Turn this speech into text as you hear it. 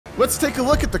Let's take a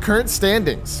look at the current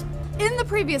standings. In the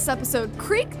previous episode,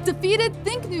 Creek defeated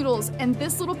Think Noodles, and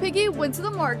this little piggy went to the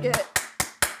market.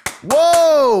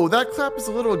 Whoa! That clap is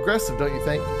a little aggressive, don't you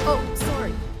think? Oh,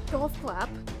 sorry. Golf clap.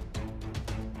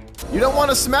 You don't want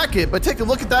to smack it, but take a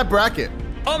look at that bracket.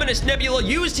 Ominous Nebula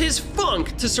used his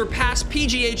funk to surpass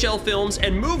PGHL Films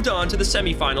and moved on to the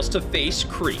semifinals to face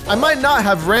Creek. I might not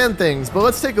have ran things, but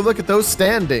let's take a look at those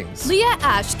standings. Leah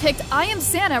Ash kicked I Am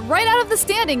Santa right out of the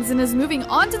standings and is moving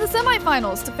on to the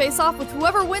semifinals to face off with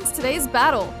whoever wins today's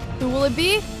battle. Who will it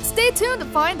be? Stay tuned to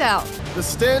find out. The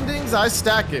standings, I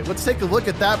stack it. Let's take a look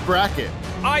at that bracket.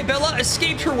 Bella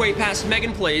escaped her way past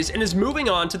Megan Plays and is moving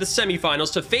on to the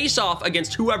semifinals to face off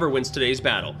against whoever wins today's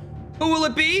battle. Who will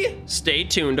it be? Stay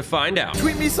tuned to find out.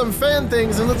 Tweet me some fan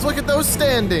things and let's look at those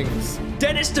standings.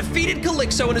 Dennis defeated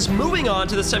Calyxo and is moving on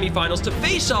to the semifinals to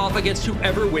face off against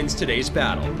whoever wins today's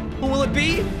battle. Who will it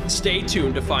be? Stay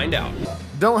tuned to find out.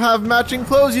 Don't have matching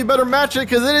clothes, you better match it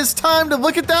because it is time to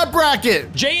look at that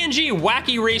bracket. JNG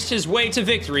wacky raced his way to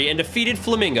victory and defeated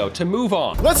Flamingo to move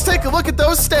on. Let's take a look at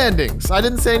those standings. I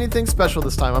didn't say anything special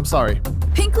this time, I'm sorry.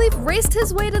 Pinkleaf raced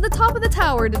his way to the top of the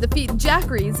tower to defeat Jack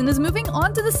Reeds and is moving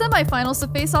on to the semifinals to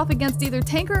face off against either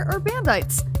Tanker or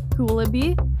Bandites. Who will it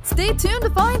be? Stay tuned to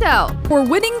find out. For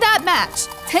winning that match,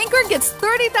 Tanker gets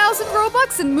 30,000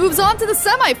 Robux and moves on to the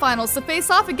semifinals to face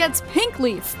off against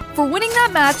Pinkleaf. For winning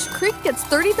that match, Creek gets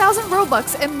 30,000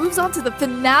 Robux and moves on to the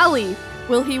finale.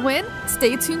 Will he win?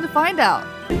 Stay tuned to find out.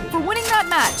 For winning that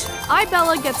match,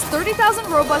 Ibella gets 30,000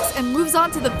 Robux and moves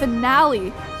on to the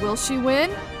finale. Will she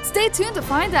win? Stay tuned to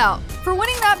find out. For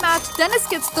winning that match, Dennis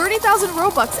gets 30,000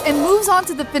 Robux and moves on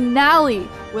to the finale.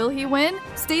 Will he win?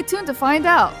 Stay tuned to find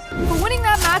out. For winning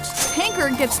that match, Tanker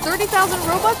gets 30,000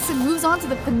 Robux and moves on to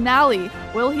the finale.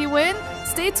 Will he win?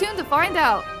 Stay tuned to find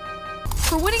out.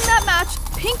 For winning that match,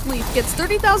 Pinkleaf gets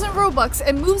 30,000 Robux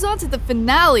and moves on to the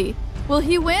finale. Will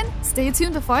he win? Stay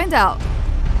tuned to find out.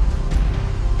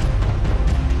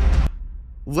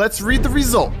 Let's read the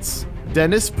results.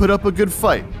 Dennis put up a good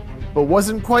fight, but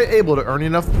wasn't quite able to earn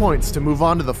enough points to move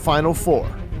on to the final four.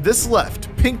 This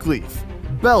left Pinkleaf,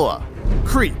 Bella,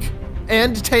 Creek,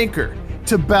 and Tanker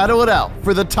to battle it out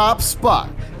for the top spot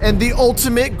and the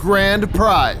ultimate grand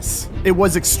prize. It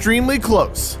was extremely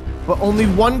close, but only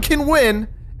one can win,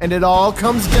 and it all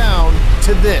comes down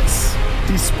to this.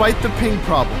 Despite the ping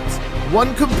problems,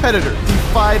 one competitor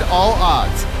defied all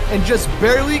odds and just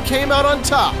barely came out on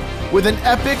top with an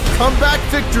epic comeback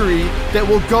victory that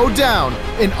will go down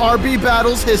in RB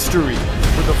Battles history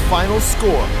with a final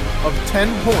score of 10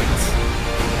 points.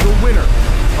 The winner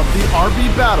of the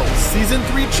RB Battles Season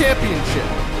 3 Championship,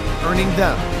 earning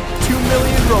them 2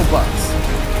 million Robux,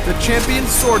 the Champion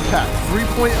Sword Pack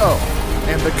 3.0,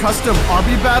 and the custom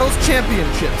RB Battles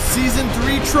Championship Season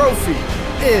 3 trophy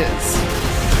is...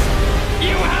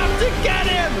 You have to get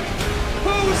him!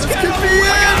 Who's This gonna could be win?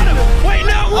 it! I got him! Wait,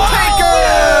 no! Whoa! Tanker!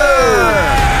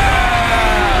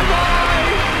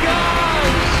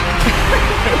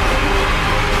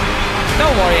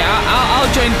 Don't worry,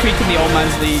 I'll join Creek in the old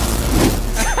man's league.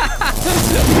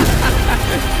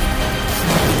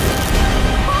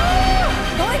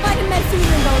 Don't invite him next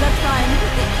season though, that's fine.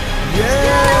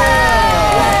 Yeah!